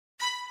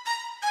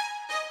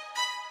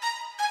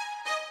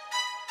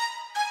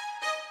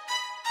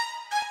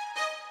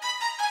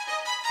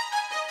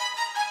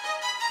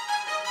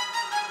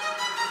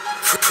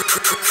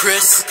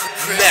Chris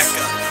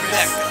Mecca.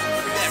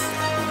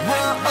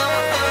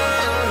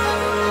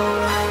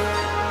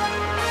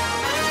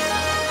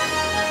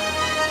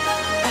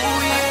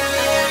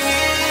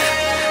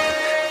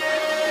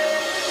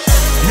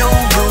 No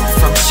roof,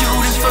 I'm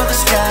shooting for the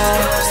sky.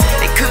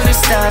 They couldn't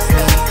stop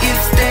me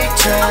if they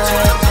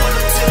tried.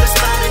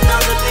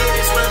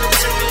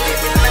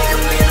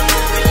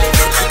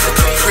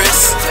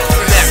 Chris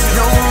Mecca.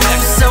 No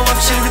roof, so I'm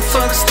shooting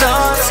for the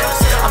stars.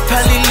 I'll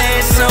probably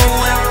land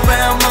somewhere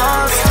around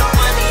Mars.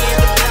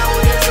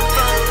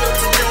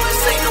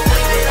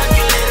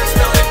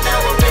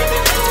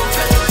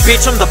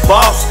 Bitch, I'm the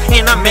boss,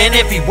 and I meant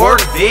every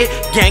word of it.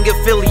 Gang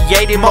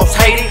affiliated, most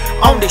hated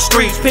on the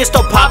streets.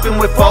 Pistol popping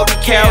with 40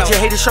 cal. Your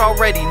haters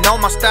already know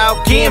my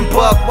style. Getting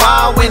buck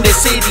wild in the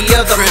city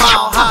of the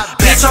mile high.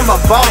 Bitch, I'm a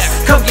boss,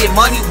 come get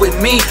money with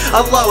me.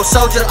 A low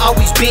soldier,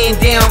 always being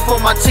down for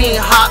my team.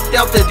 Hopped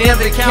out the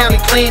Denver County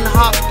clean.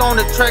 Hopped on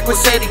the track with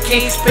Sadie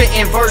King.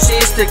 Spitting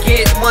verses to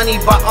get money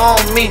by all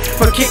me.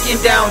 From kicking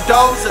down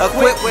doors,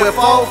 equipped with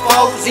old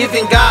foes.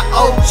 Even got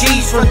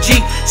OGs from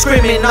G.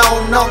 Screaming, no,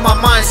 my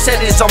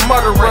mindset is a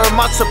murderer.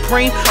 My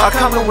supreme are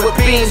coming with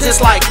beans.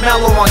 It's like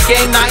Mellow on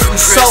game night, we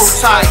so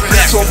tight.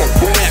 Bitch, I'm a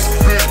boss,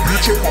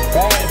 bitch, I'm a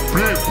boss,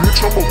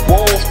 bitch, I'm a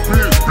boss,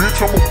 bitch,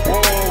 I'm a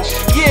boss.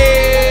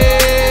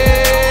 Yeah,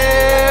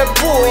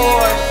 boy.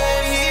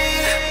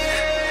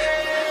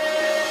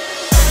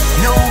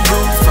 No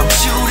roof, I'm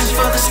shooting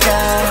for the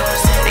sky.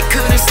 They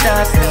couldn't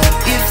stop me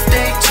if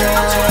they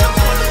tried.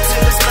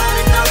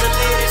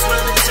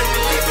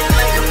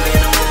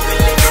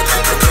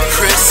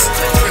 Chris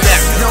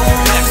Mecca. No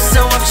roof,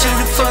 so I'm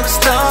shooting for the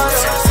stars.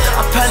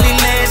 I'll probably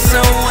land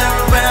somewhere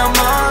around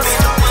Mars.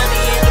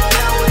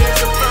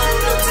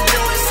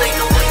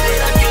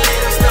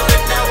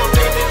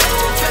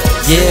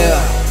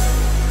 Yeah,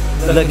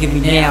 look at me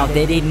now.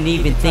 They didn't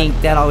even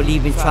think that I would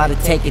even try to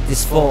take it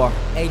this far.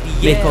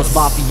 Because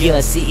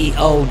Mafia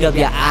CEO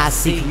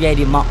W.I.C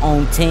created my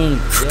own team.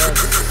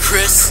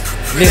 Chris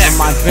Living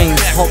my dreams,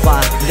 hope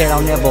that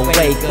I'll never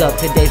wake up.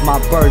 Today's my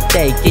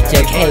birthday, get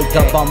your cake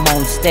up, I'm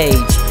on stage.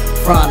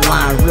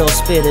 Frontline, real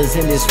spitters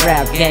in this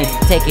rap game.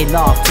 Taking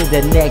off to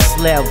the next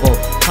level,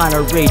 trying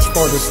to reach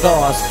for the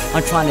stars.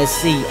 I'm trying to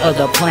see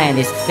other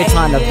planets, they're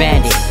trying to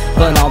ban it.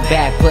 But I'm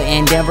back,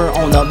 putting Denver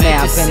on the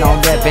map. And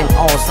I'm repping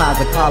all sides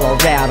of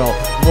Colorado.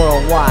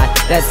 Worldwide,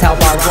 that's how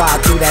I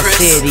ride through that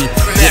city.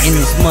 Getting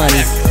this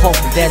money, hope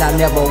that I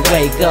never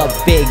wake up.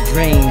 Big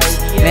dreams,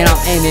 man, I'm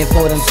aiming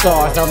for them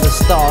stars. I'm the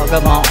star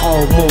of my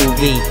own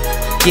movie.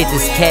 Get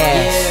this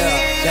cash,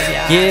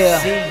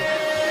 yeah.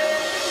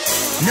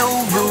 No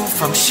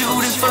roof, I'm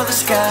shooting for the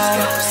sky.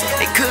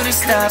 They couldn't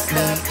stop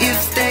me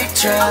if they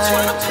tried. I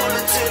wanna pull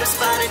up to the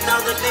spot and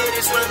all the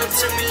ladies run up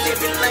to me,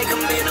 living like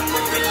I'm in a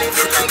movie,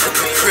 living like I'm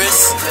in a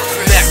Chris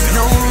Mecca.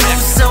 No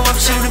roof, so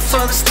I'm shooting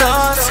for the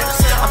stars.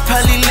 I'll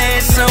probably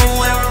land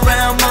somewhere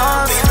around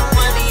Mars.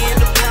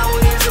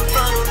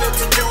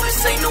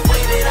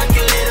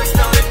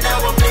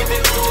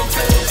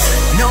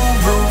 No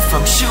roof,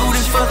 I'm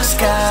shooting for the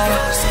sky.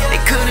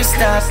 They couldn't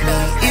stop me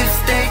if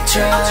they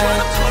tried. I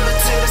wanna pull up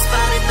to the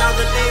spot and all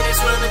the ladies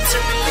run up to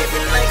me,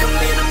 living like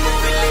I'm in a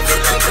movie,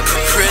 living like I'm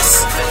in a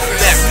Chris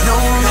Mecca. No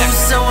roof,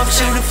 so I'm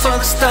shooting for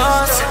the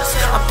stars.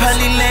 I'll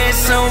probably land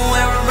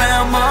somewhere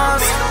around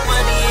Mars.